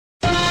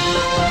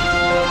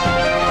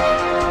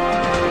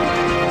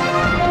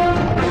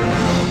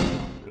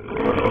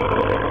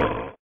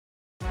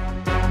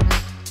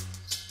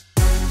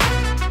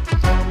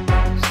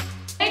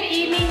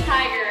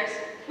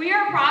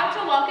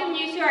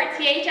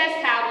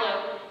THS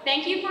Tableau.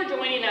 Thank you for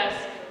joining us.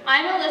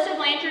 I'm Alyssa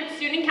Blanchard,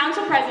 Student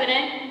Council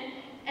President.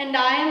 And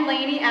I am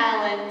Lainey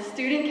Allen,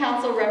 Student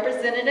Council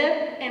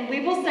Representative, and we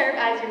will serve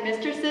as your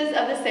mistresses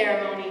of the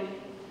ceremony.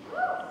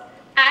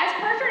 As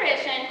per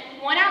tradition,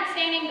 one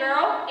outstanding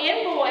girl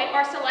and boy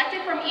are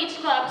selected from each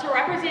club to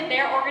represent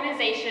their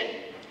organization.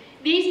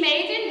 These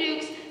maids and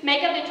dukes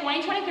make up the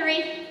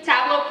 2023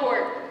 Tableau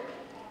Court.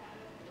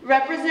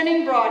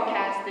 Representing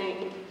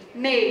broadcasting,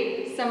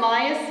 maid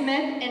Samaya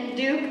Smith and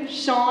Duke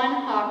Sean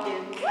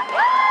Hopkins.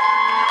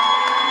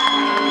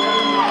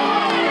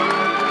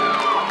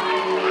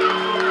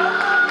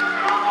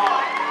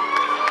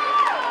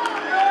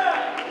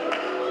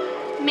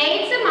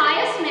 Maid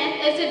Samaya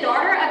Smith is the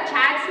daughter of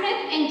Chad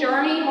Smith and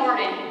Jeremy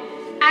Harden.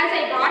 As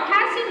a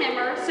broadcasting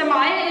member,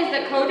 Samaya is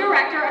the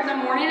co-director of the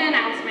morning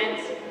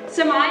announcements.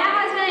 Samaya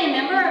has been a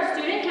member of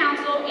Student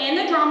Council and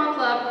the Drama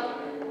Club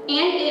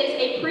and is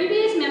a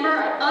previous member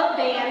of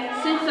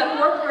band since the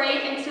 4th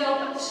grade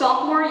until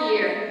sophomore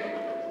year.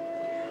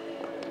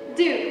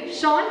 Duke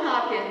Sean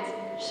Hopkins.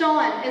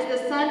 Sean is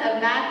the son of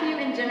Matthew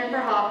and Jennifer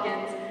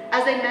Hopkins.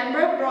 As a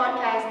member of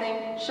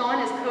broadcasting, Sean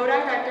is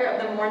co-director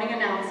of the morning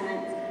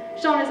announcements.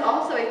 Sean is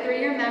also a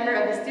 3-year member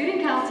of the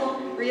Student Council,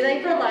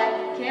 Relay for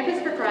Life,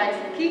 Campus for Christ,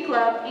 Key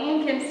Club,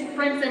 and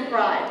Crimson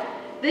Pride.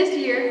 This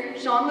year,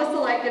 Sean was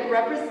selected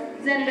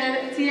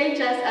Representative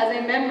THS as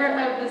a member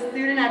of the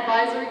Student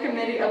Advisory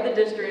Committee of the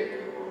district.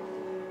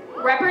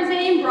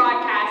 Representing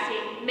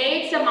broadcasting,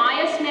 Maid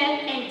Samaya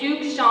Smith and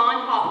Duke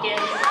Sean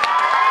Hopkins.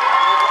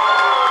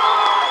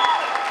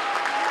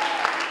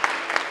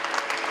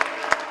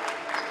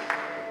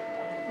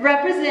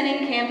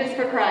 Representing Campus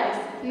for Christ,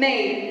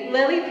 Maid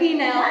Lily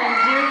Pnell and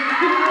Duke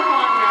Cooper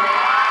Fontenot.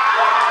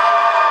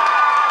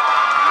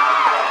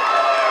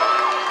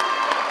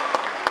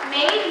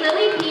 Maid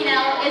Lily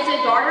Pnell is the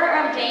daughter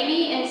of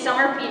Jamie and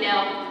Summer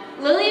Pnell.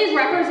 Lily is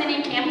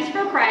representing Campus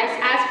for Christ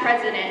as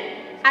president.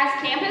 As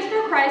Campus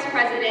for Christ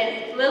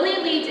president,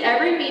 Lily leads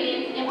every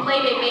meeting and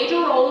played a major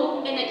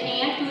role in the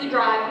canned food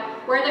drive,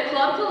 where the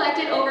club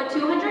collected over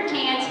 200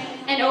 cans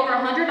and over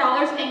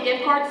 $100 in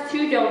gift cards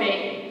to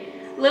donate.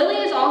 Lily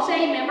is also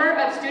a member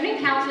of Student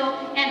Council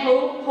and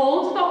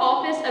holds the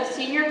office of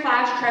Senior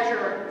Class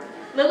Treasurer.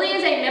 Lily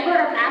is a member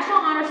of National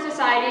Honor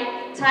Society,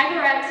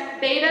 Tigerettes,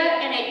 Beta,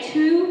 and a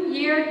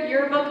 2-year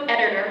yearbook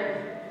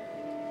editor.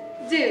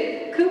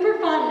 Duke Cooper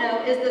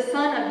Fontenot is the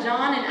son of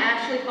John and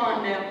Ashley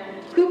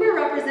Fontenot. Cooper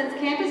represents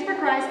Campus for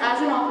Christ as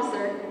an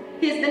officer.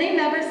 He has been a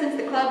member since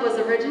the club was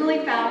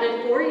originally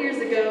founded 4 years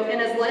ago and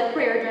has led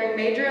prayer during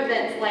major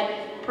events like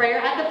prayer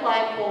at the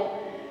flagpole.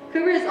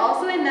 Cooper is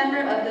also a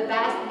member of the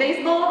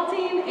baseball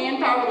team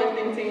and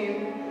powerlifting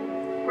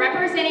team.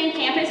 Representing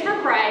Campus for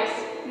Christ,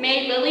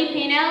 Maid Lily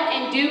Pnell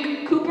and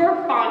Duke Cooper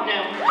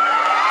Fontenot.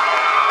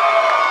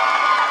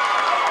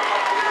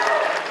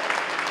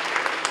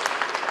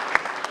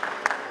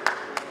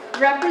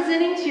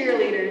 Representing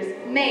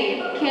cheerleaders,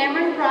 Maid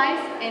Cameron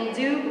Price and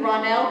Duke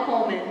Ronell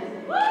Coleman.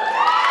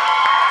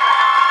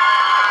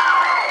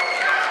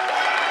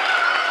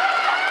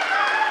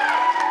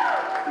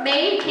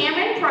 Maid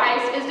Cameron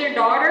Price is the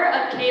daughter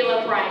of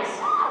Kayla Price.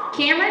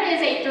 Cameron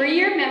is a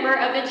 3-year member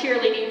of the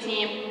cheerleading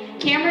team.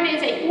 Cameron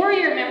is a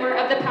 4-year member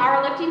of the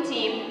powerlifting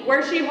team,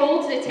 where she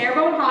holds the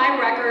Terrebonne High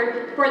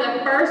record for the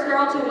first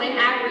girl to win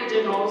at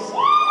regionals.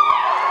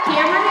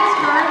 Cameron is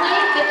currently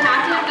the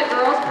captain of the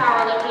girls'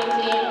 powerlifting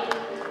team.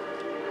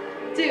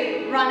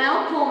 Duke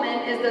Ronell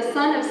Coleman is the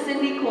son of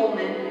Cindy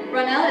Coleman.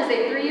 Ronell is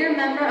a 3-year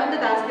member of the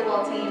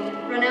basketball team.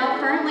 Ronell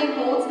currently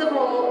holds the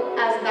role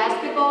as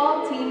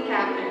basketball team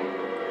captain.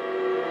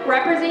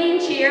 Representing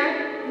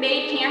cheer,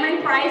 Maid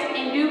Cameron Price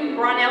and Duke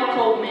Ronell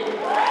Coleman.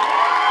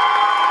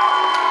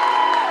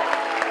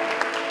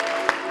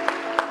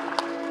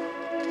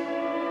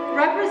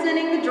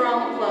 Representing the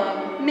Drama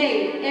Club,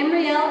 Maid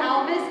Emrielle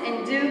Alvis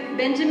and Duke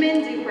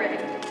Benjamin Dupre.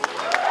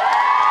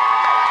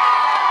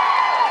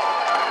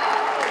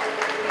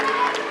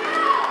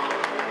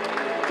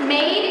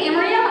 Maid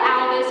Emrielle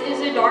Alvis is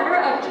the daughter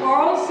of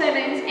Charles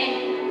Simmons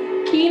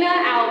and Keena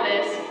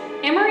Alvis.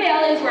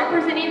 Emrielle is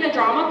representing the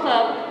Drama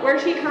Club, where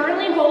she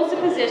currently holds the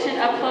position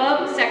of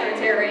club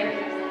secretary.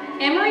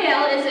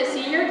 Emrielle is a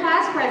senior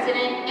class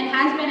president and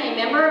has been a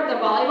member of the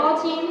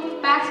volleyball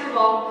team,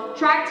 basketball,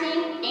 track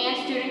team, and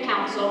student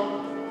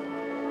council.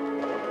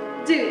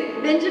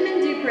 Duke Benjamin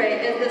Dupre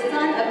is the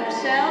son of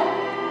Michelle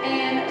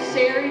and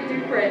Sherry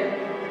Dupre.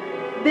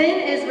 Ben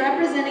is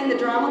representing the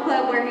Drama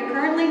Club, where he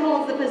currently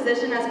holds the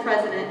position as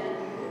president.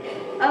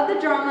 Of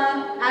the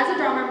drama, as a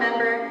drama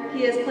member,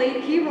 he has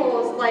played key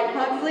roles like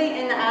Pugsley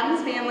in the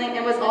Addams Family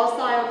and was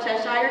also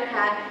Cheshire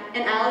Cat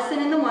and Allison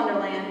in the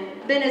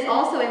Wonderland. Ben is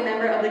also a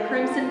member of the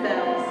Crimson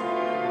Bells.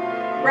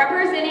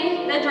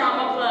 Representing the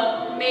Drama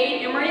Club,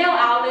 Maid Emrielle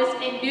Alvis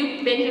and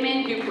Duke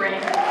Benjamin Dupre.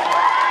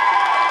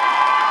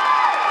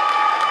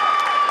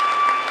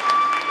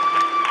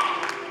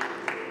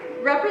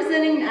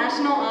 Representing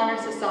National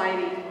Honor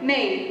Society,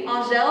 Maid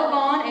Angele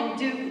Vaughn and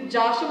Duke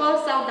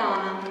Joshua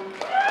Saldana.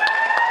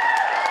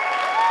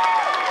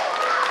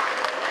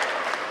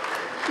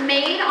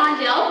 Maid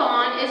Angele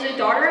Vaughn is the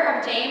daughter of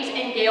of James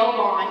and Gail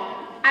Vaughn.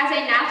 As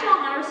a National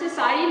Honor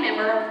Society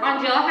member,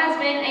 Angela has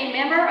been a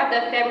member of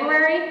the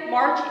February,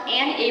 March,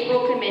 and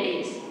April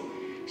committees.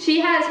 She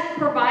has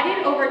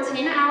provided over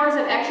 10 hours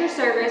of extra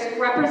service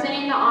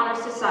representing the Honor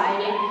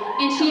Society,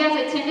 and she has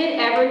attended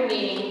every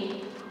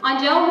meeting.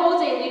 Angela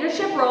holds a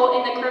leadership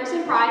role in the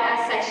Crimson Pride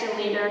as section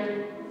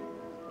leader.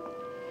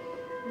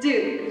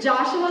 Duke,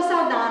 Joshua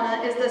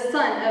Saldana is the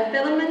son of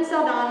Philemon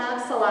Saldana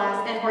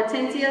Salas and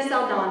Hortensia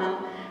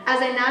Saldana. As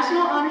a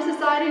National Honor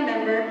Society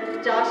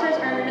member, Josh has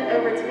earned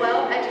over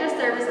 12 extra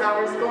service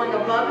hours, going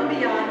above and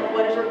beyond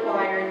what is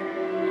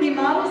required. He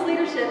models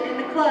leadership in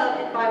the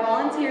club by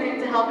volunteering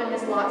to help in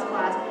Miss Lott's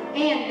class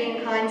and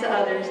being kind to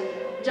others.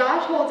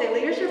 Josh holds a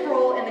leadership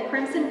role in the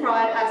Crimson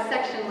Pride as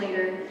section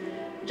leader.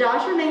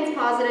 Josh remains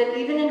positive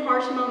even in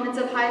harsh moments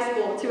of high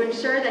school to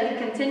ensure that he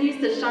continues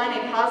to shine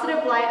a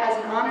positive light as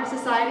an Honor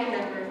Society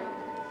member.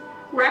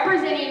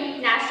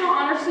 Representing National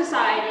Honor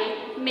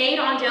Society, Maid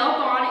Angela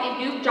Vaughn and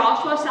Duke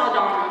Joshua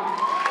Saldana.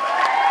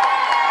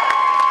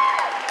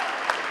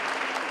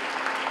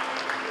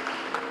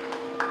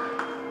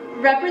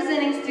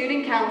 Representing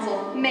Student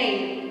Council,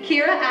 Maid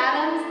Kira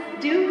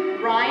Adams, Duke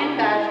Ryan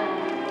Bajon.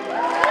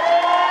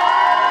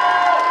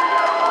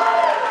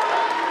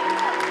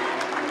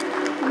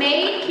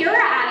 Maid Kira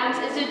Adams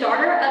is the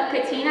daughter of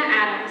Katina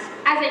Adams.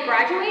 As a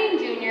graduating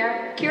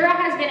junior, Kira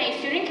has been a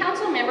student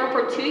council member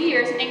for 2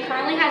 years and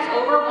currently has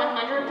over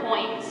 100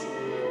 points.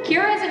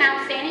 Kira is an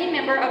outstanding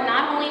member of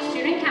not only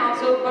student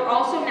council, but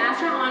also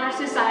National Honor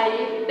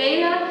Society,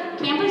 Beta,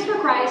 Campus for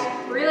Christ,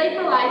 Relay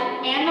for Life,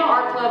 and the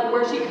Art Club,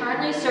 where she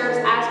currently serves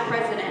as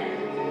president.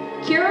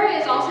 Kira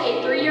is also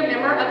a 3-year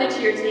member of the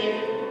cheer team.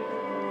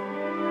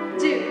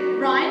 Duke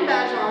Ryan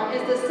Bajon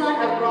is the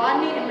son of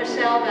Rodney and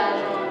Michelle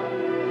Bajon.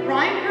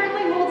 Ryan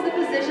currently holds the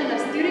position of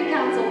Student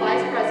Council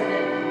Vice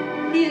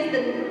President. He is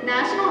the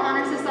National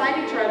Honor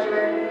Society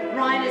Treasurer.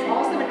 Ryan is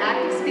also an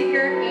active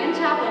speaker and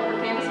chaplain for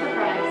Campus for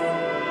Christ.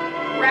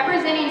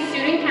 Representing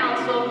Student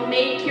Council,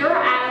 Maid Kira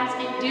Adams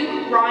and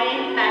Duke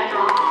Ryan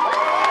Bajon.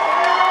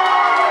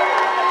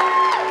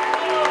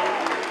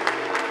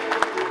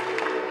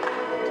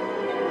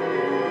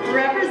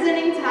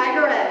 Representing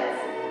Tigerettes,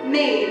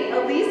 Maid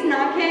Elise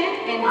Nakan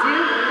and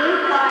Duke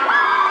Luke Lyle.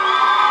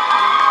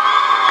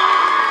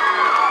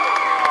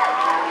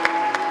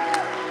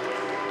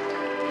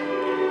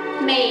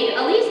 Maid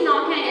Elise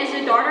Nakan is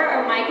the daughter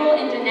of Michael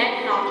and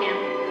Jeanette Nakan.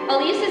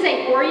 Elise is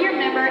a 4-year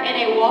member and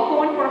a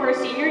walk-on for her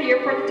senior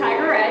year for the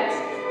Tigerettes.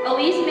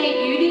 Elise made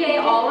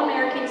UDA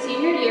All-American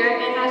senior year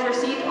and has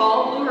received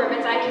all blue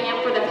ribbons at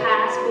camp for the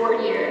past 4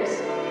 years.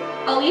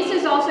 Elise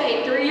is also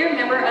a 3-year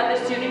member of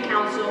the Student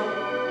Council.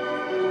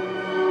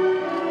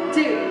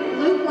 Duke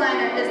Luke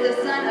Liner is the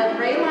son of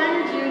Ray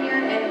Liner Jr.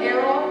 and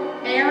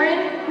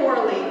Aaron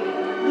Corley.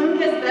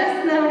 Luke is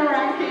best known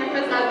around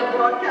campus as the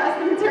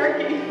broadcasting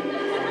turkey.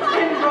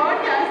 In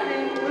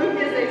broadcasting, Luke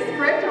is a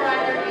script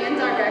writer and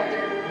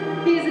director.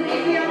 He is an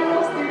AP honor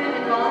roll student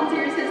and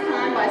volunteers his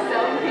time by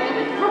selling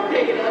candy for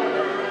Beta.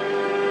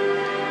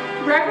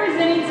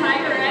 Representing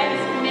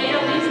Tigerettes, Maid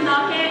Elise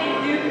Nakan and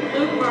Duke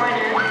Luke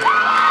Liner.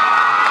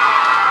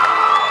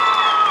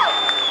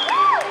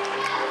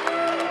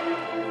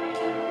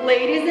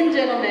 Ladies and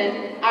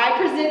gentlemen, I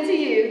present to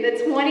you the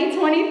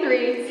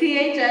 2023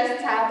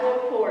 THS Tableau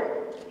Court.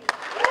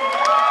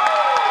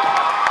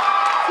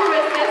 To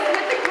assist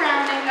with the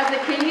crowning of the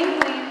King and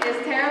Queen is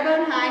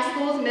Terrebonne High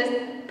School's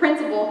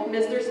Principal,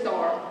 Mr.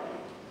 Starr.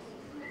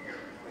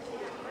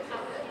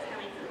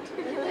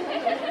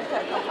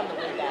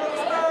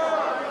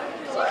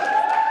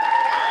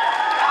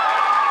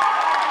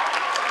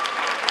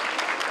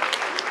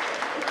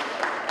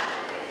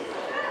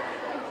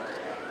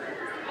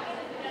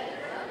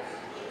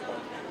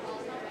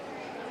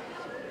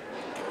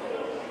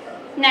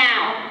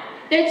 Now,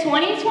 the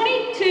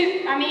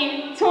 2023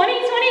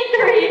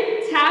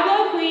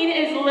 Tableau Queen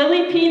is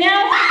Lily Pino,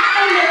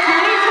 and the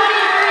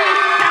 2023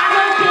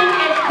 Tableau King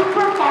is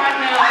Cooper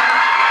Fontenot.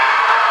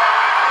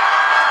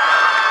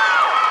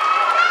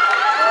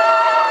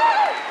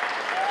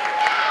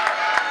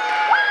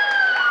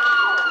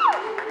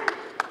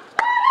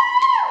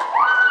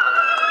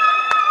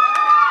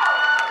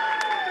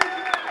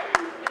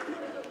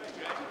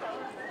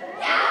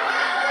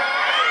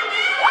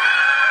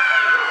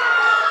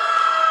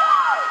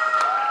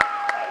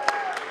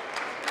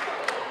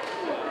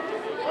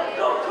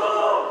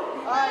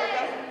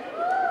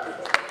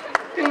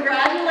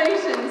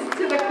 Congratulations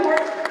to the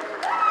court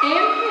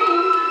and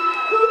King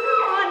Cooper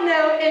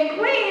Fontenot and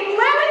Queen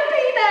Lily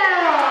Pino.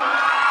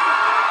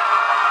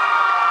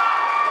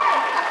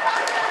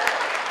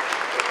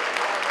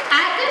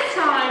 At this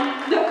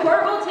time, the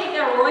court will take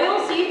their royal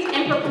seats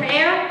and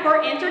prepare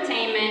for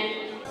entertainment.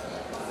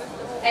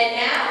 And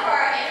now for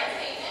our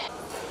entertainment.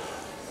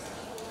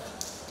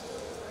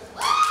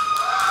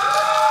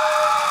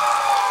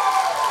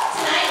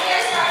 Tonight we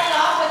are starting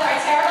off with our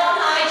Terrebonne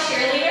High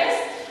cheerleaders.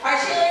 Our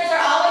cheerleaders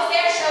are always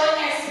there showing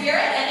their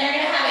spirit, and they're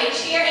going to have a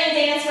cheer and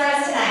dance for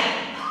us tonight.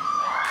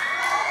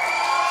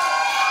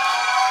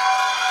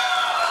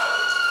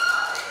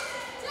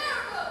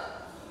 Terrebonne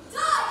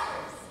Tigers!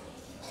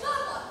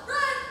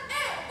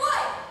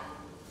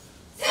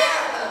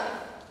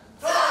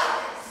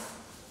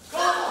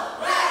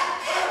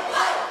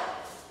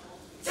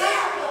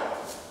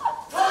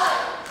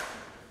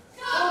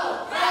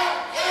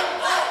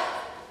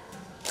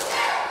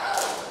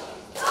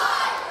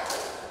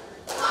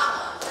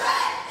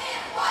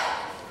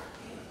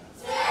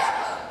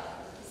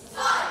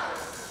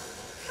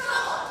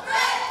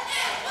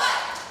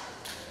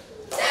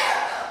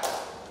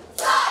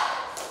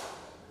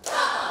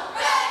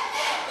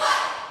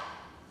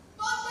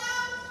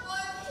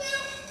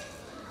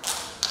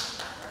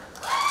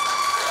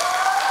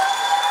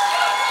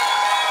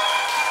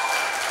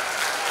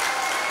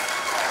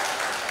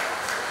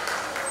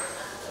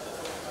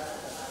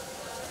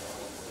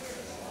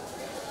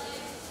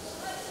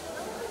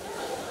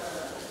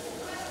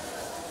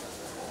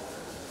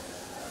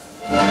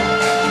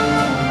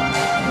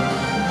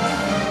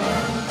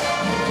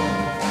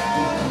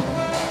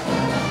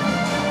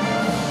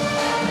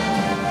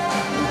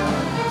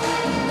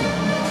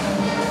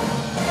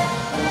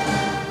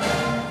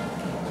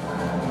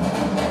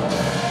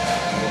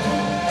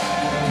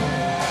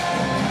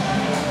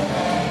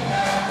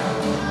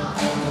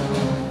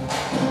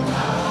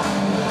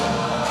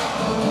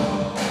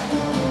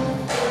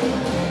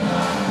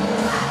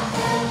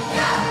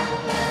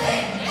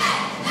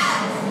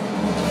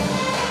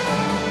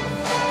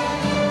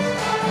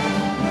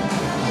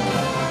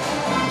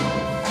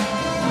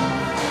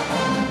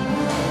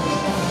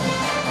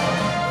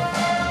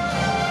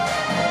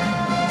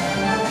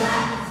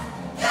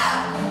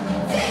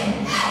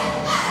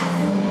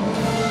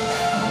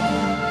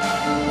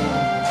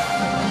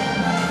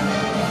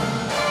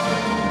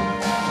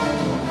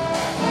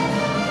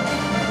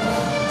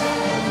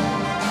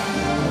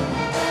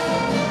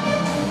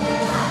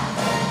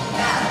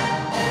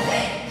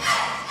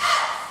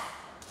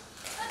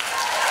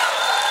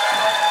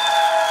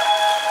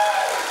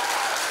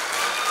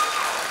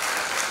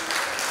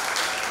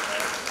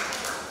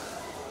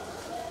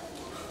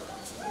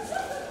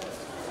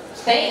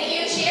 Thank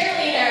you,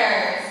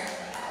 cheerleaders.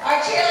 Our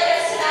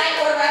cheerleaders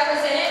tonight were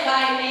represented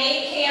by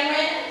May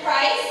Cameron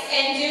Price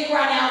and Duke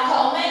Ronell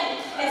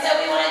Coleman. And so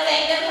we want to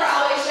thank them for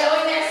always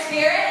showing their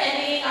spirit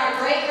and being our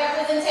great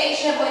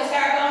representation of what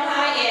Terrebonne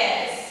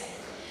High is.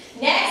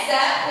 Next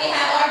up, we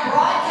have our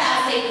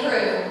broadcasting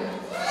crew.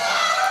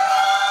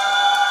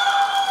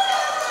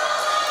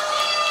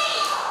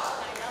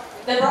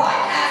 The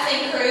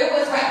broadcasting crew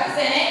was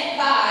represented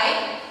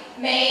by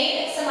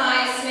Maid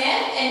Samaya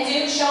Smith and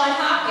Duke Sean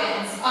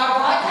Hopkins. Our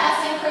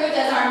broadcasting crew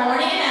does our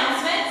morning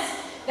announcements.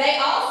 They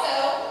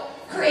also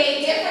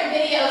create different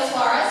videos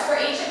for us for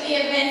each of the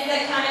events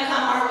that kind of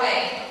come our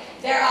way.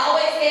 They're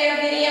always there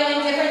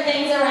videoing different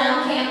things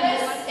around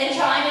campus and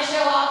trying to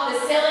show off the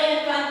silly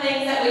and fun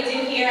things that we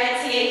do here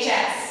at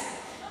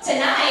THS.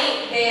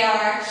 Tonight, they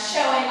are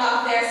showing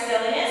off their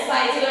silliness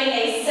by doing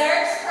a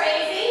Surf's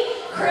Crazy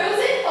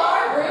Cruisin'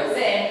 for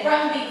Bruisin'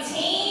 from the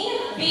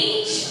Teen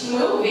Beach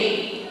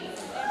movie.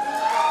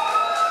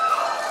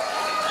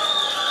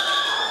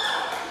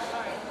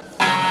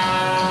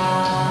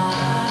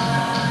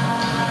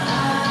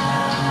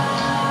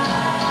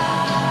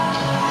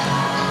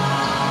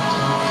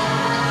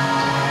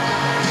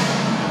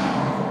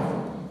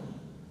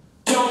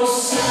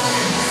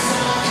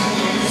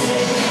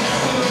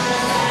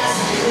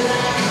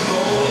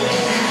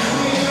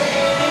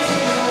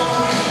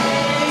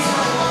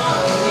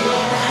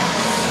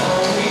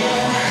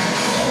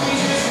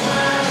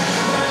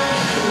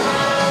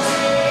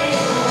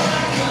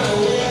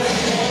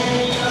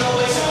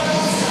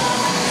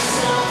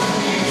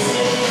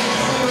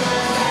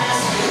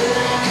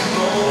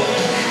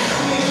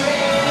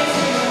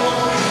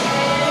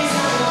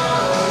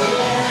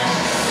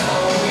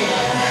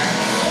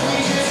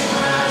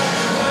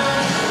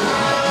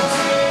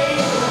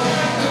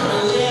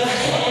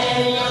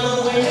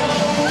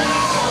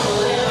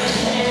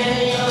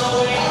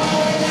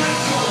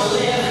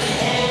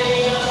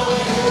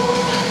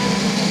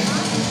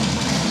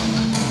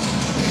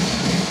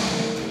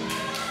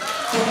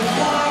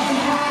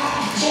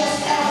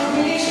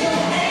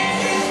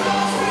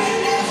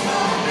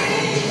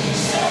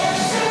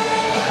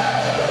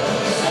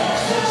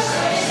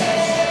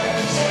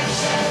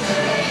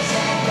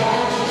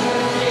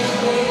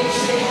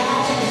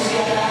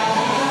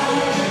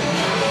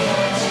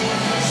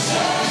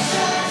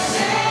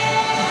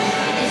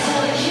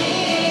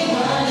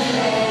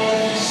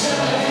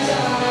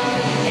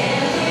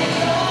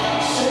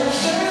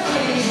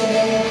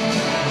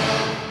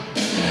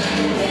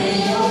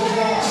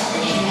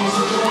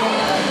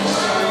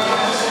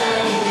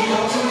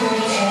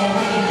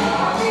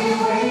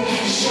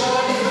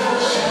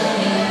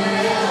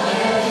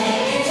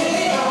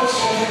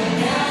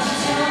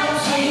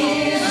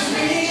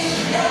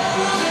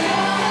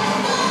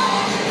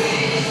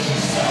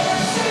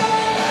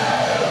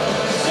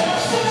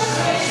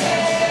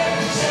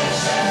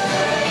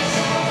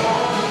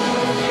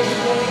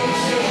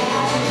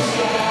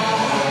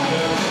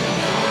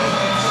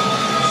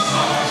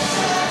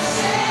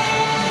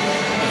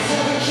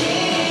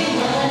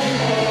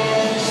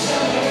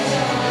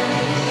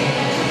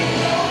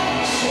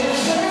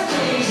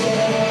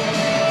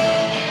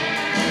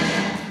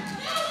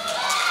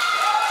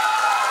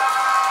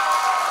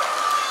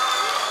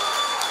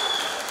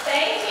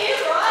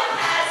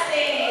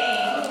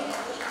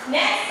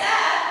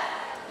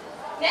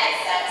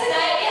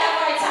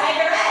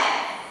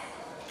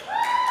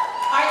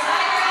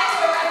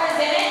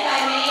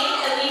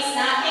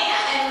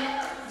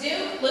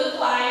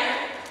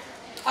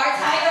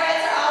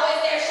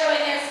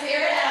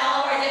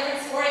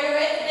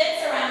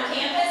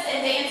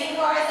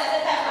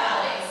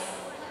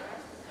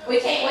 We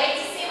can't wait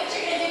to see what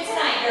you're going to do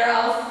tonight,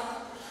 girls.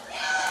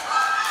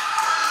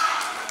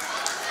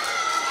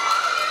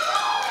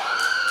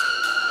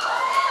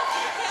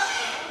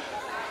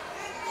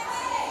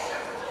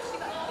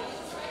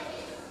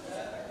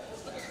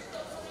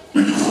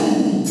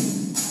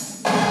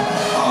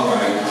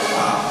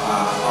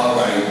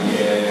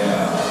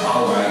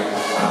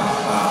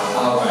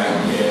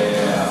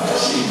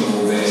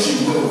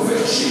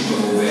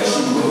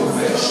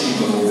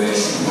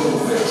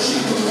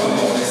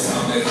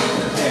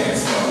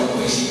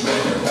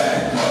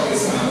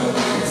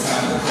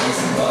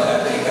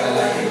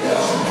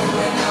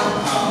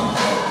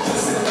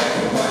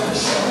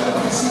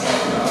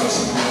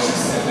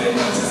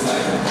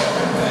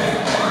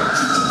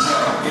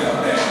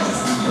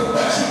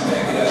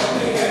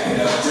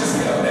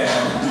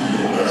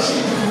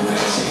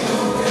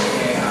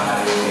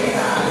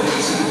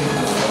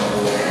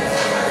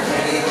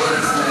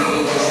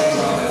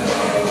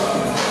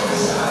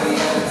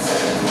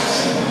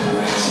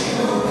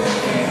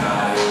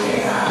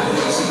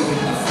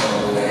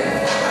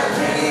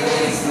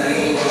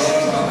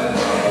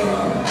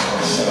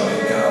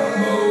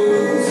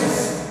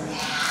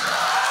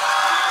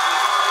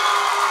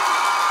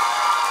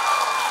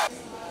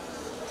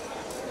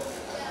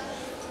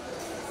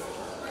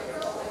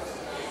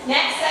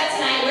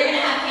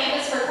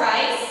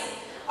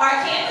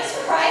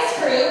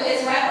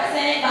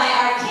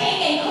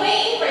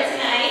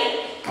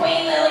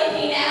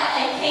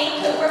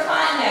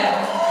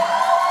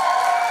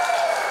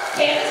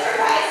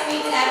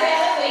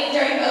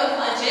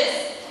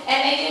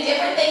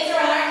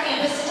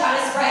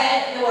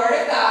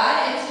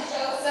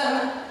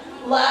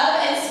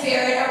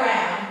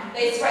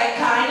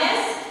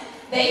 kindness.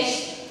 They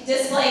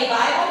display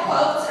Bible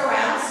quotes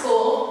around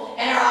school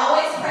and are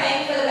always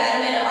praying for the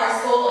betterment of our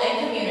school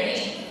and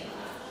community.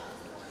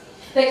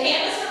 The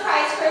Campus for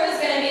Christ crew is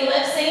going to be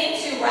lip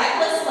singing to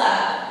Reckless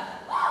Love.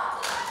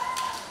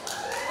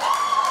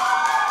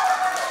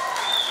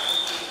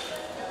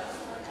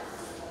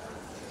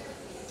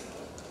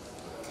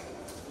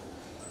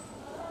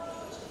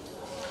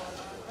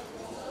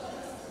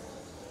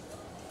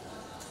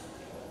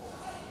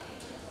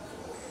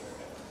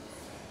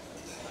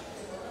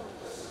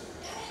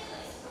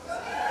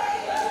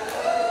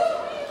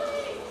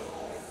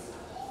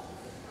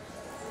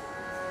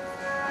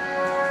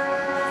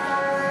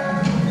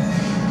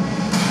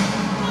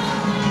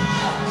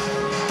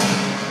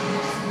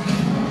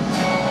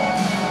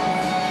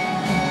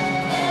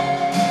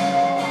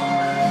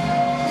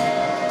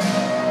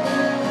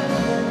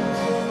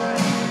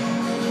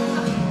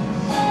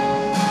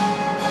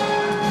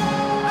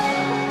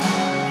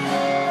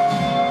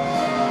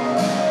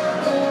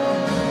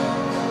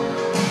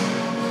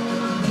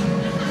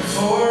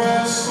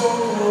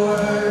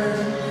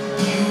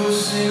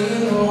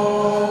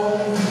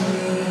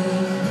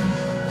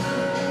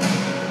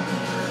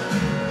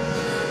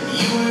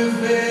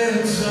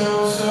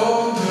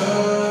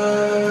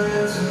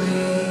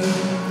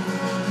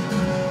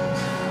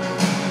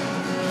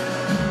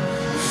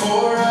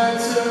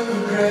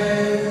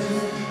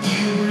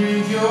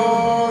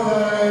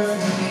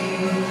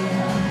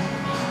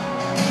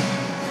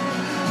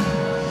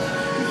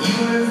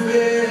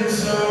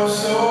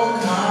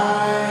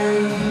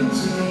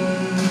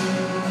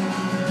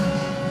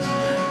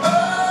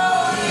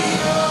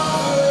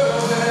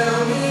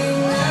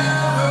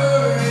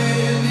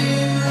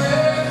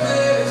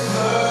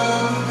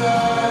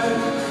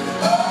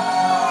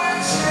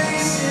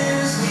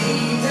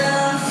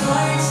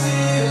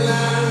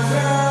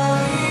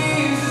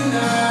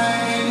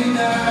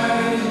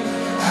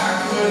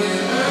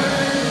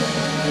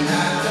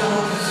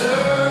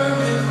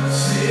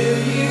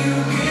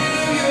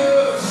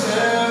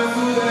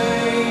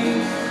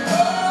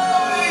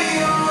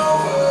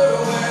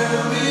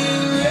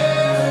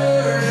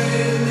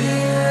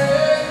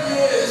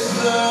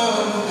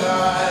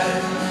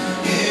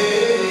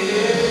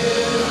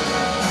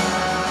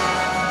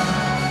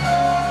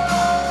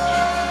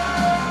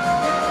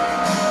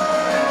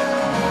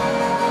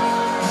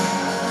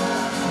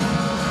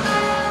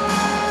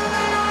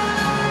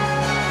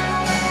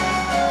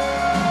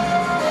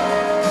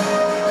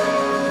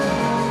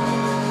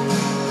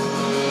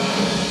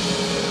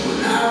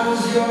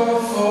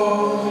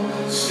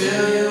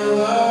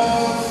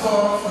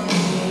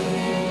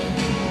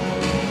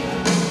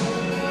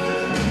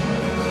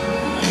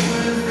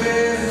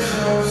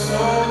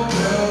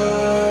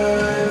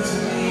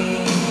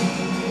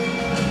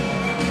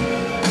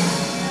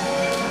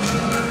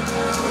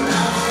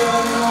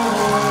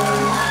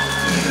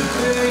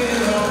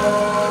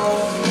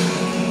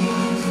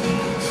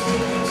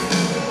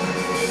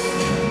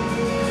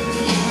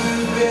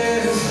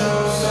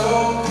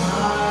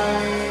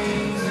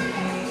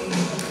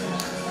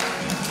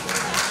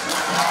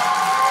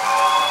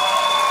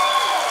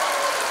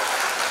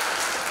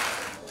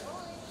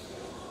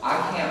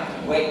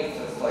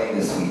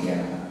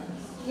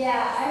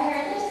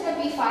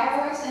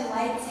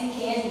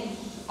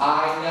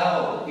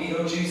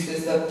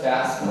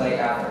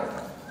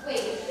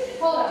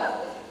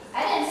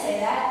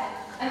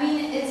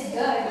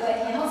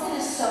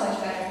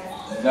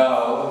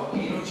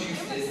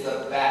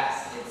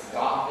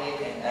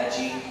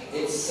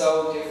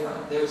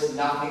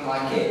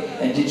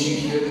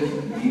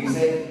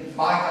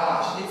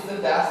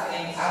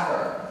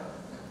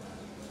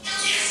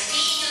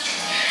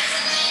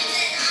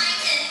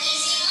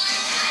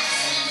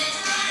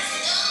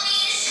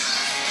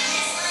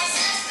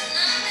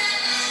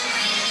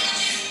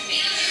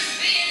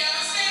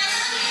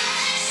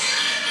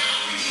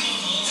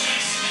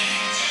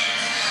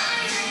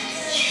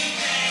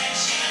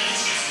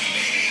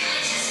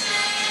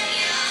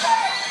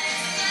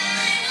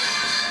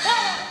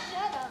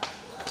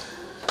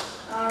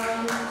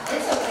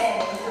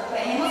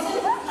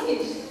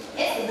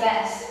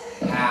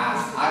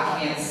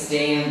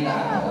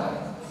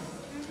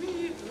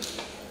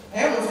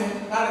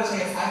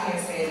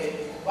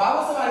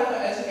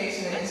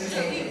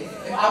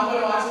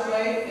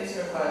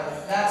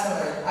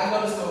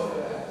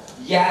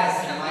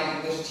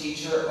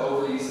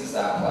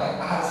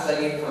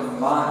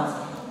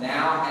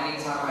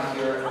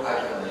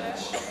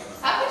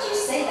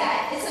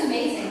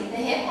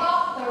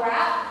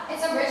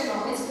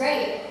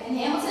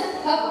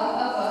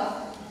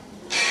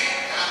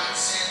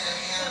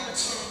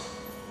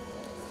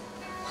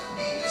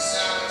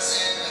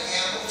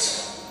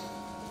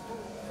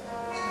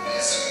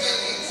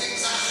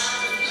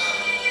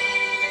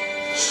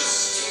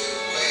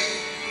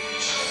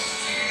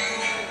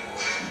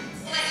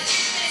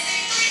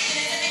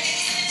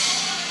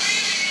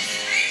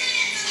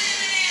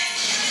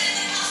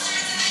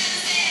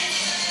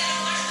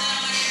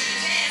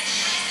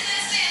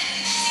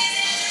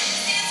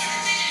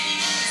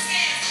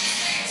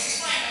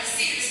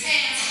 Secret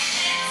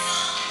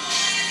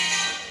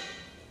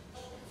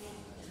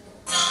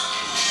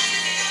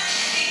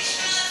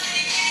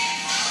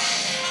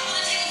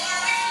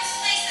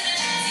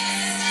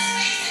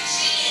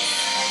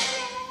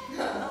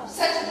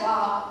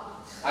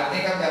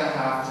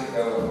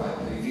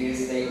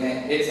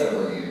it's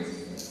over you.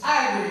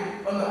 I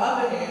agree. On the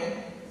other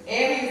hand,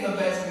 Annie is the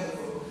best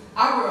musical.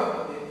 I grew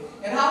up with it.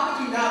 And how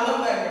could you not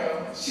love that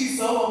girl? She's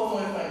so hopeful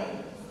and funny.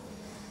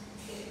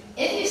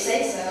 If you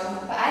say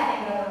so, but I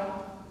think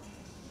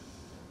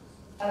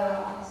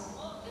otherwise.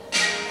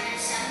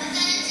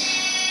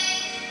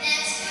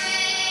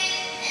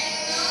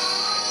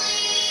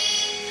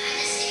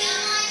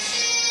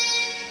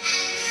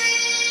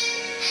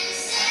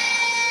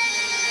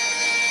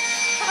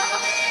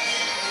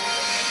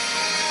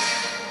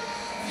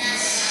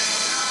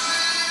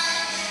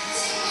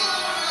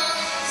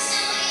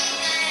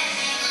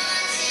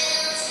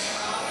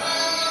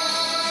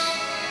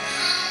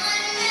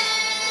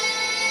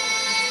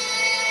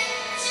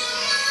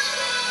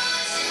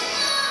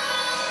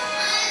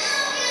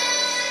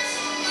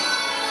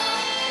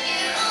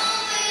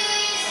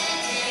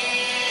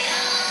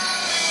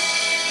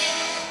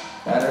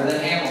 Better than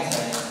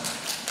Hamilton.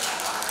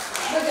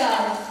 But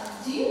guys,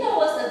 do you know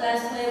what's the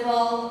best play of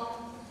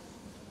all?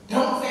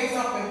 Don't say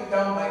something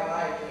dumb like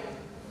Lion King.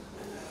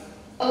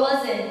 Or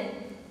was it?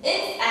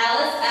 It's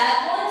Alice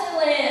at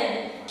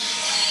Wonderland.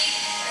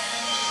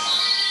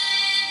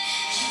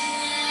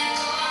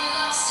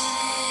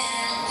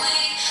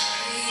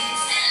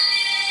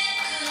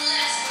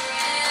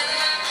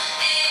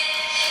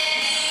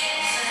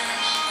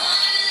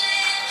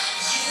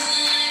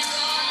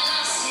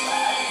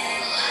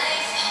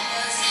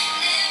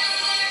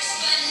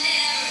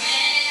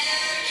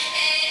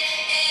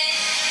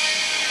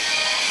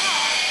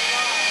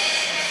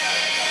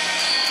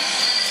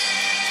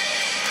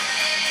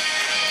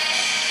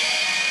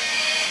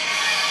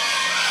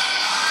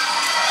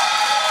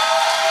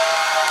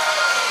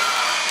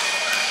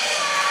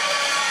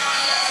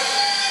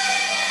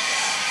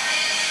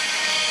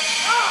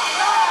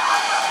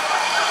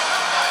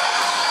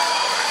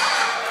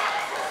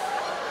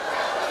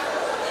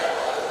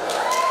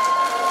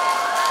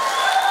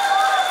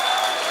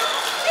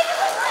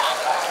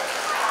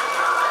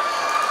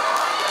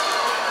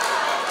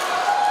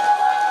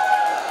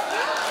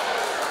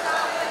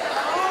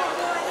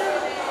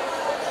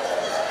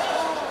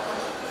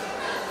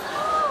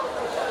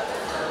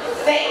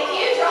 Thank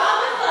you,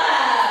 Drama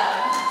Club.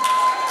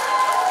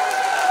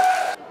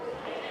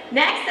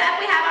 Next up,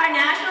 we have our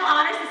National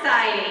Honor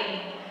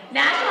Society.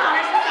 National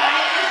Honor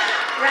Society is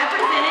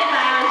represented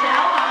by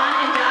Angel Vaughn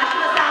and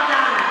Joshua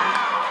Saldana.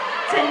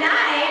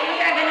 Tonight, we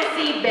are going to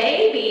see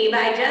Baby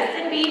by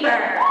Justin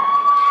Bieber.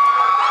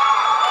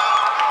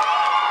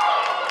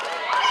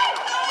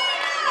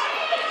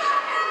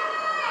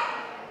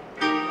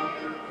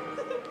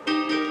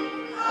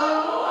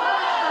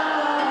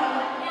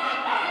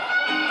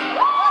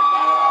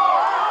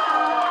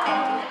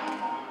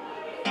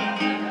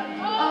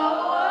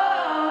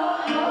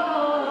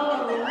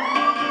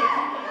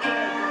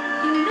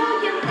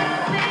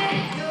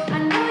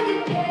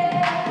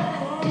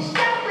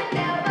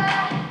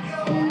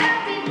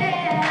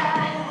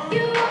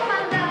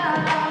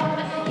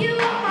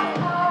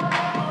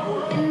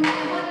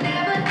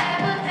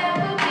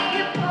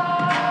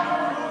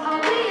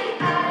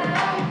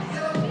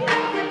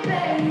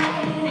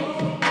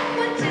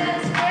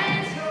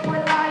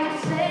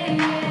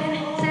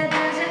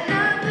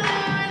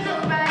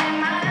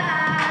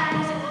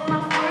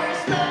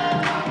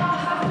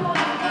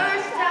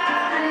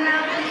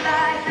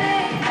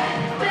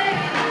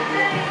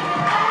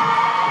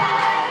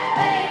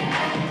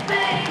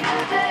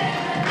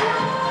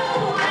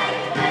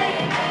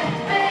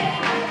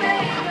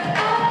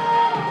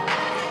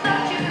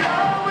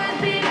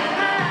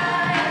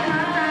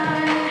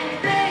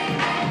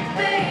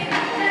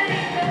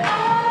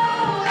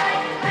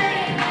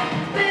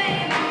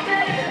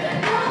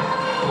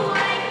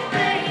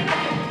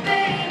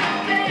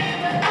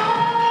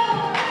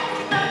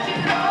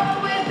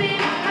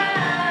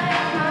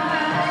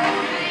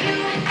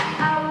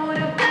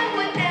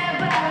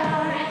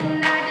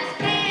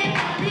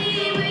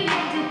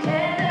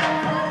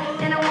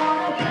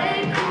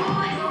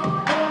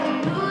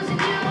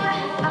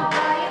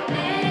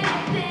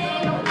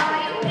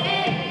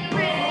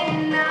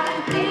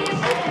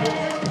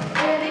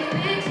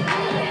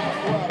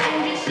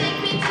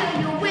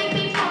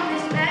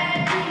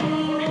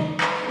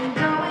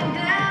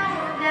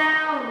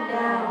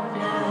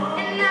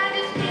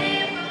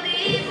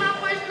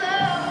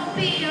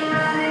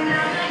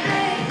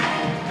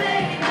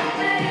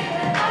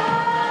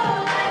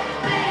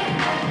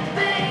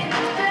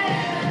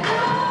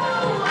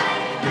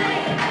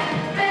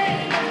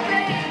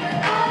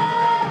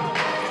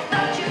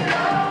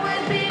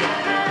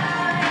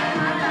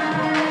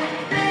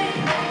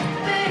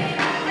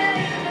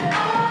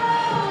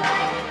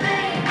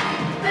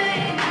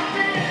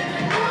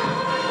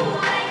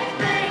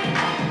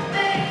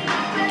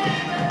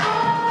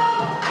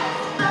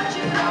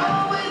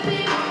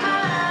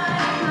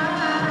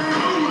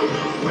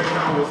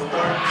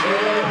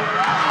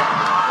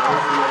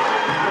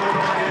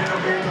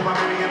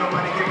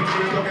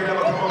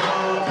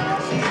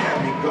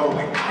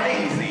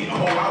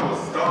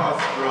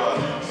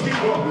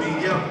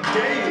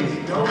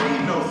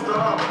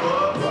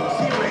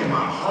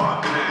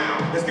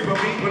 skip a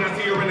beat when I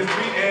see her in the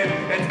street, and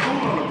at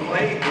school on the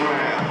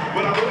playground.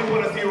 But I really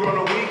want to see her on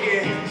the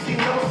weekend. She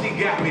knows she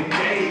got me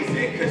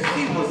dazing, cause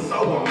she was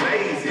so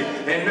amazing.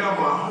 And now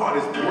my heart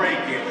is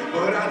breaking,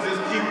 but I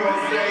just keep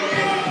on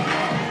saying.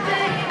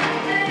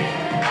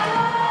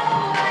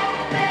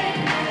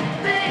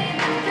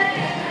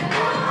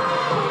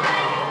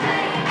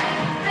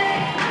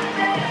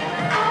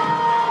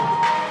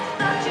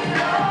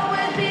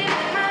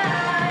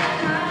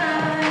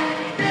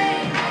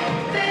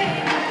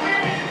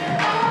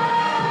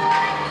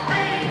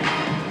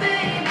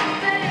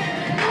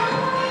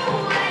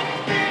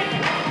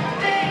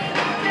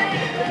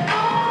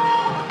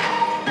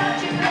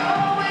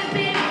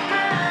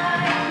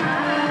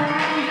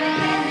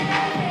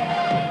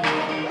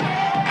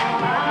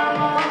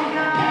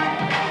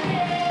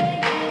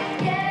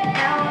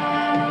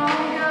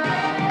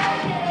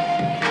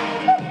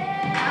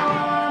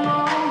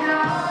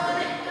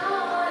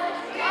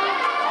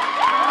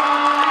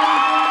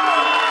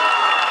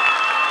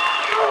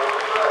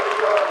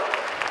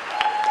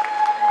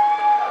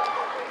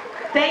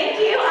 Thank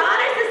you,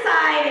 Honor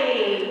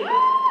Society.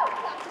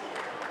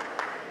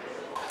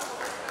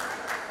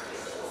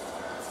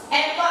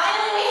 And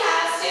finally, we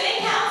have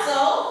Student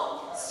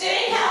Council.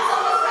 Student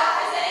Council was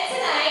represented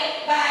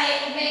tonight by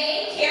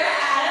Maine Kira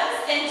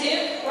Adams and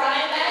Duke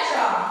Ryan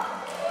Bedrock.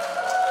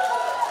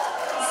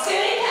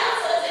 Student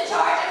Council is in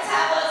charge of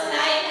Tableau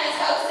tonight and has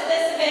hosted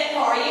this event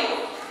for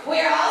you.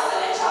 We are also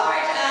in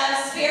charge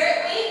of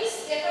Spirit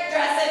Weeks, different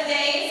dress-up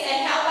days,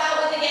 and help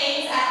out with the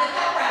games at the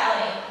pep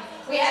rally.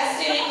 We have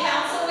Student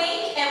Council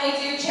Week, and we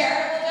do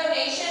charitable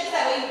donations.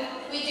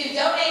 We do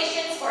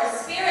donations for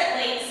Spirit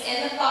Links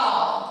in the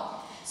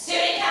fall.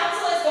 Student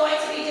Council is going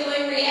to be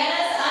doing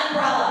Rihanna's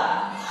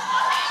Umbrella.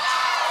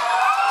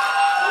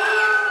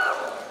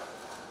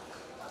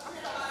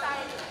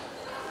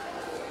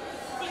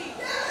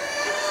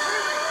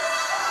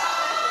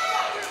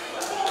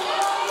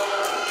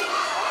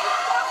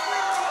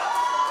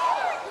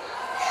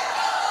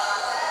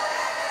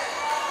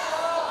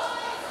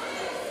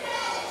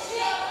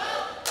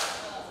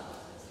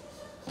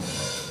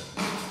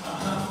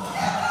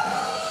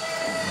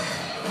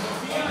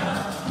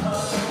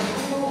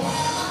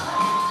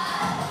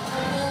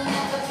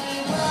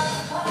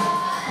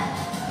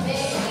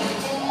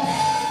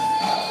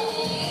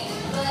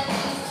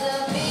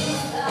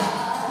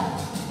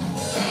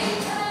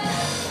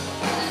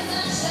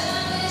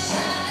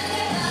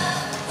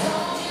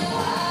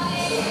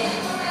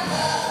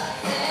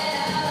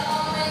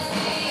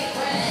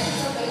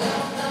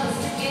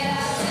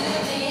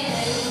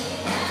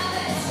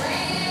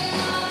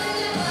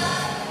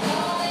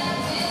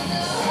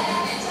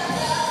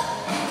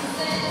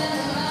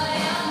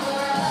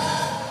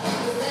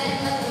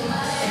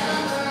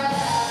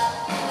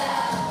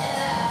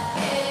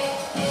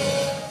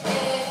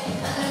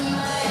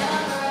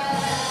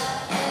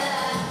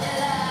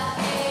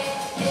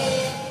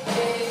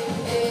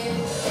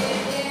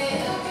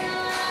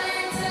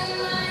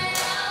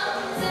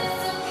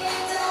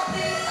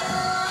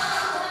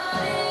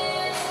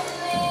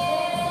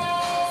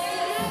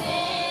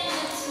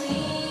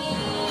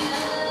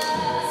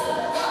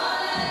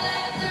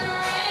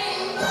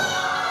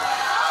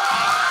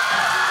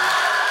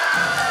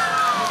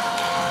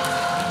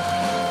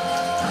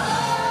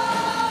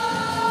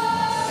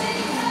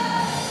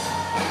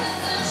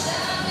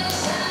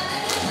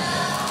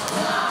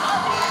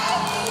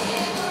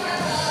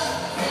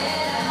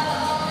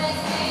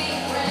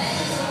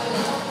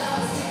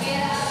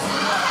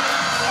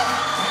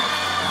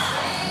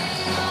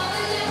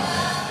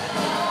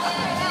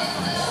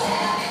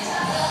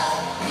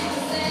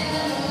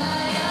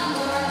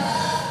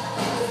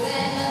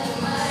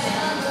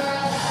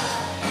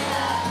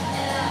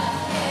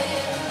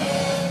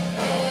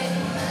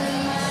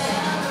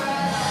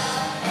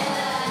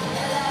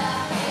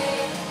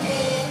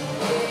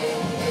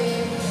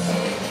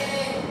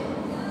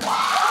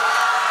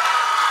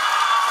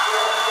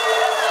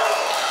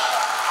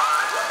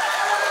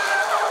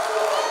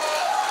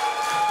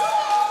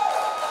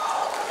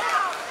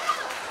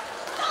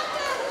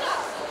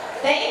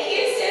 Thank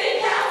you,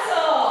 Student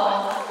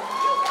Council.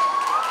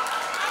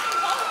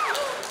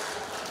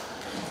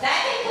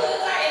 That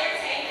concludes our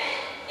entertainment.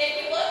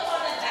 If you look on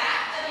the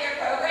back of your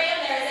program,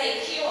 there is a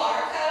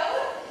QR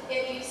code.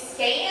 If you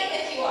scan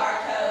the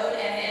QR code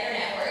and the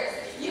internet works,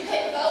 you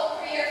can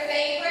vote for your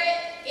favorite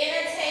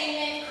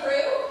entertainment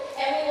crew,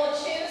 and we will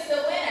choose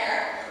the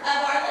winner of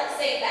our lip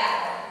sync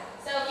battle.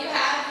 So if you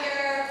have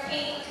your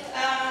pink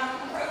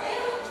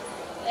program,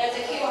 there's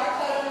a QR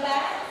code on the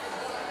back.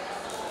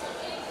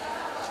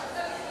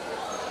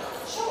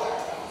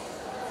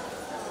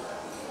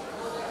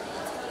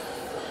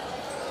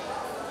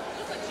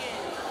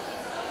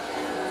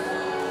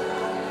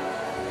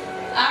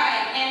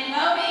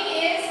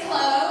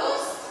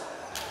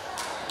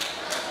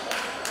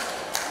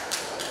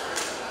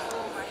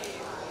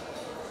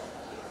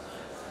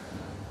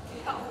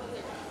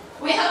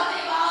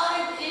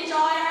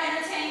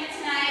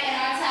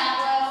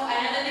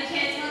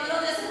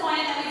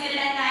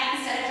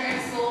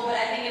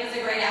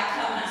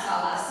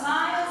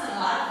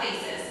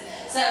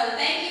 So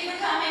thank you for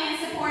coming and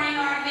supporting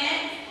our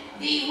event.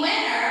 The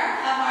winner